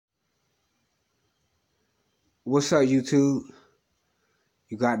What's up, YouTube?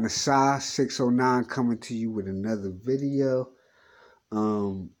 You got Musa 609 coming to you with another video.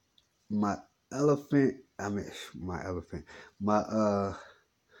 Um, my elephant, I mean, my elephant, my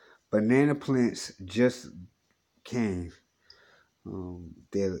banana plants just came.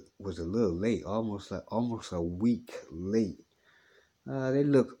 They was a little late, almost a week late. They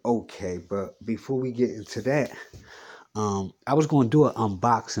look okay, but before we get into that, I was going to do an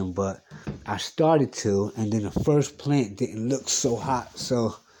unboxing, but I started to, and then the first plant didn't look so hot,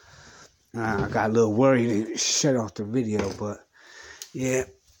 so I got a little worried and shut off the video. But yeah,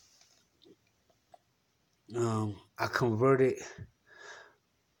 I converted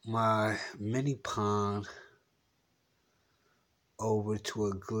my mini pond over to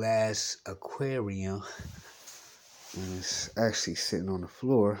a glass aquarium, and it's actually sitting on the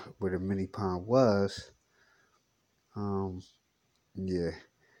floor where the mini pond was. Yeah,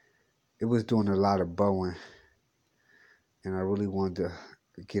 it was doing a lot of bowing, and I really wanted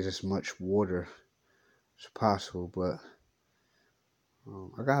to get as much water as possible, but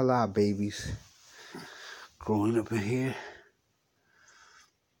I got a lot of babies growing up in here.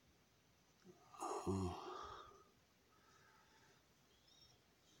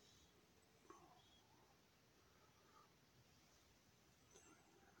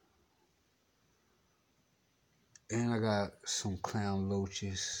 And I got some clown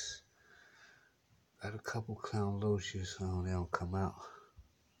loaches. Got a couple clown loaches. They don't come out.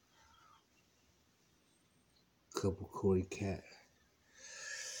 Couple Cory cat.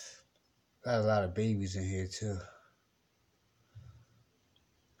 Got a lot of babies in here too.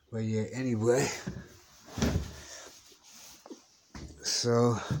 But yeah, anyway.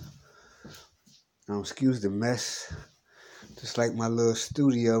 So, excuse the mess. Just like my little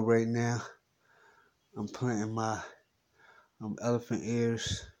studio right now. I'm planting my elephant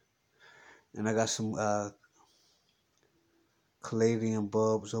ears. And I got some caladium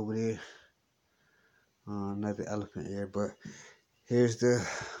bulbs over there. Another elephant ear. But here's the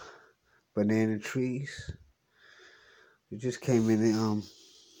banana trees. It just came in.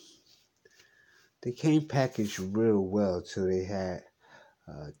 They came packaged real well till they had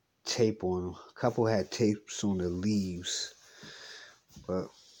tape on them. A couple had tapes on the leaves, but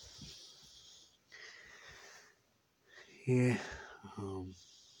yeah.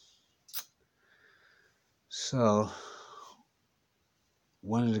 So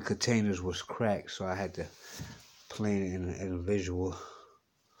one of the containers was cracked, so I had to plant it in a visual.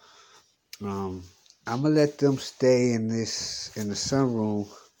 I'm gonna let them stay in the sunroom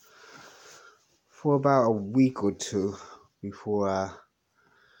for about a week or two before I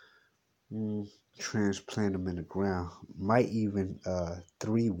transplant them in the ground. Might even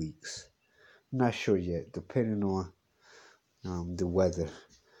 3 weeks. Not sure yet, depending on the weather.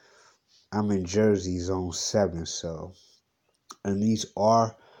 I'm in Jersey, zone 7, so, and these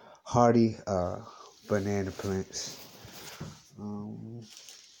are hardy banana plants.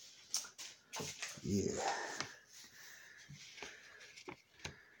 Yeah.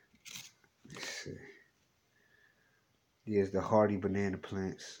 Let's see. Here's the hardy banana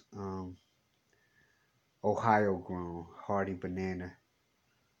plants. Ohio grown hardy banana.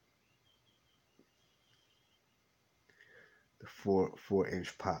 The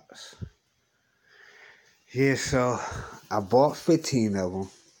 4-inch pots. Yeah, so I bought 15 of them,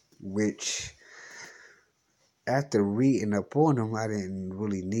 which after reading up on them, I didn't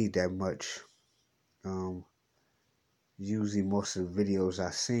really need that much. Usually most of the videos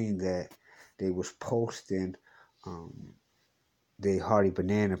I seen that they was posting, the hardy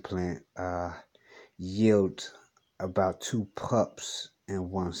banana plant yield about 2 pups in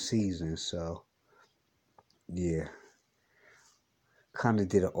one season. So yeah, kind of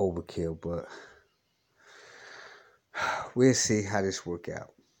did an overkill, but we'll see how this work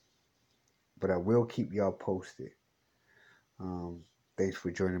out. But I will keep y'all posted. Thanks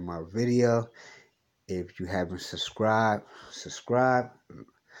for joining my video. If you haven't subscribed, subscribe.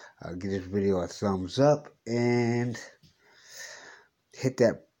 Give this video a thumbs up and hit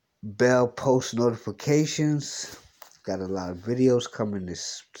that bell post notifications. Got a lot of videos coming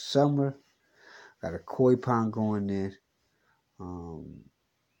this summer. Got a koi pond going in.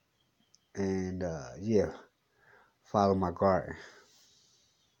 And yeah, follow my garden.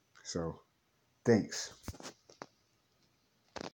 So, thanks.